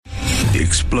The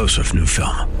explosive new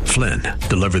film, Flynn,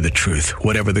 Deliver the Truth,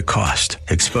 Whatever the Cost,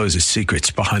 exposes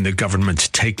secrets behind the government's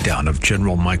takedown of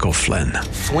General Michael Flynn.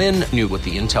 Flynn knew what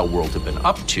the intel world had been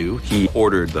up to. He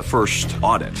ordered the first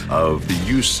audit of the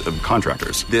use of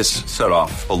contractors. This set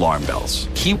off alarm bells.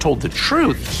 He told the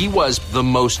truth. He was the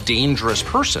most dangerous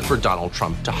person for Donald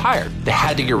Trump to hire. They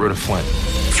had to get rid of Flynn.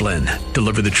 Flynn,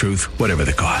 Deliver the Truth, Whatever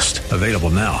the Cost. Available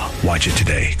now. Watch it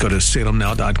today. Go to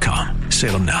salemnow.com.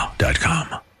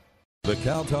 salemnow.com. The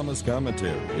Cal Thomas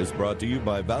Commentary is brought to you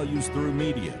by Values Through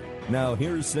Media. Now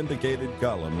here's syndicated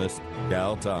columnist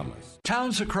Cal Thomas.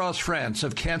 Towns across France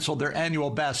have canceled their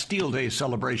annual Bastille Day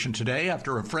celebration today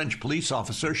after a French police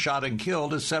officer shot and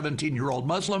killed a 17-year-old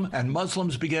Muslim, and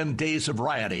Muslims began days of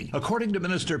rioting. According to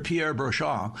Minister Pierre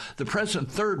Brochon, the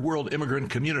present third world immigrant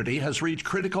community has reached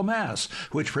critical mass,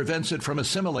 which prevents it from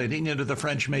assimilating into the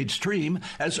French mainstream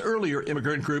as earlier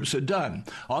immigrant groups had done.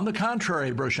 On the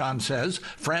contrary, Brochon says,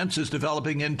 France is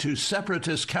developing into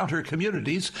separatist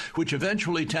counter-communities, which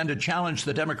eventually tend to challenge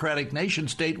the democratic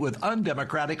nation-state with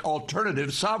undemocratic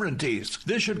alternative sovereignties.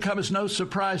 This should come as no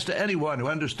surprise to anyone who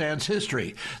understands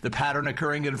history. The pattern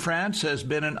occurring in France has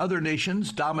been in other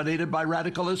nations dominated by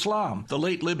radical Islam. The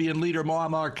late Libyan leader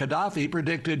Muammar Gaddafi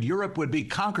predicted Europe would be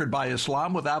conquered by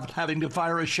Islam without having to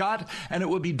fire a shot, and it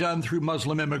would be done through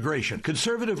Muslim immigration.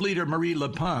 Conservative leader Marine Le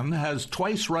Pen has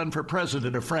twice run for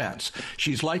president of France.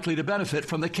 She's likely to benefit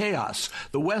from the chaos.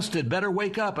 The West had better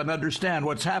wake up and understand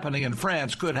what's happening in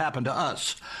France could happen to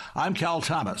us. I'm Cal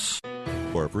Thomas.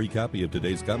 For a free copy of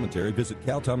today's commentary, visit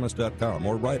calthomas.com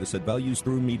or write us at Values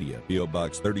Through Media, P.O.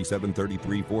 Box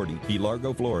 373340, Key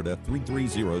Largo, Florida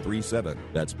 33037.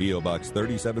 That's P.O. Box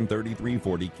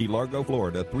 373340, Key Largo,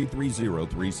 Florida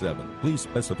 33037. Please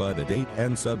specify the date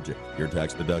and subject. Your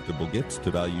tax-deductible gifts to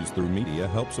Values Through Media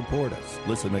help support us.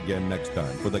 Listen again next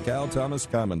time for the Cal Thomas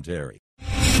Commentary.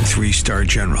 Three-star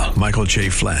General Michael J.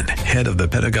 Flynn, head of the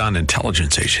Pentagon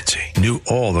Intelligence Agency, knew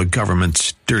all the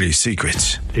government's dirty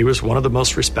secrets. He was one of the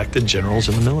most respected generals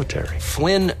in the military.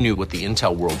 Flynn knew what the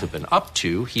intel world had been up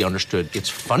to. He understood its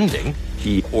funding.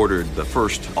 He ordered the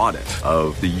first audit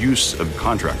of the use of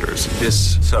contractors.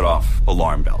 This set off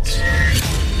alarm bells.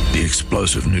 The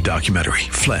explosive new documentary,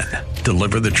 Flynn,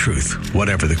 Deliver the Truth,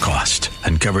 Whatever the Cost,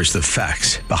 uncovers the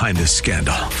facts behind this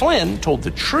scandal. Flynn told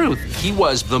the truth. He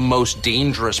was the most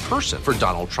dangerous person for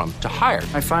Donald Trump to hire.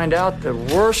 I find out the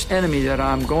worst enemy that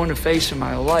I'm going to face in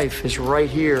my life is right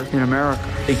here in America.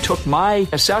 They took my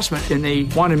assessment and they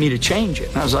wanted me to change it.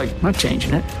 And I was like, I'm not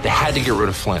changing it. They had to get rid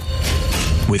of Flynn.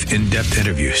 With in-depth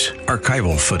interviews,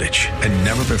 archival footage, and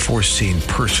never-before-seen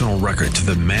personal records of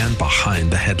the man behind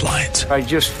the headlines. I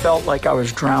just felt like I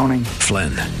was drowning.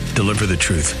 Flynn, Deliver the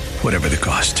Truth, Whatever the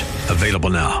Cost.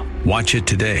 Available now. Watch it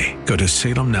today. Go to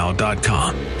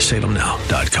salemnow.com.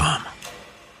 salemnow.com.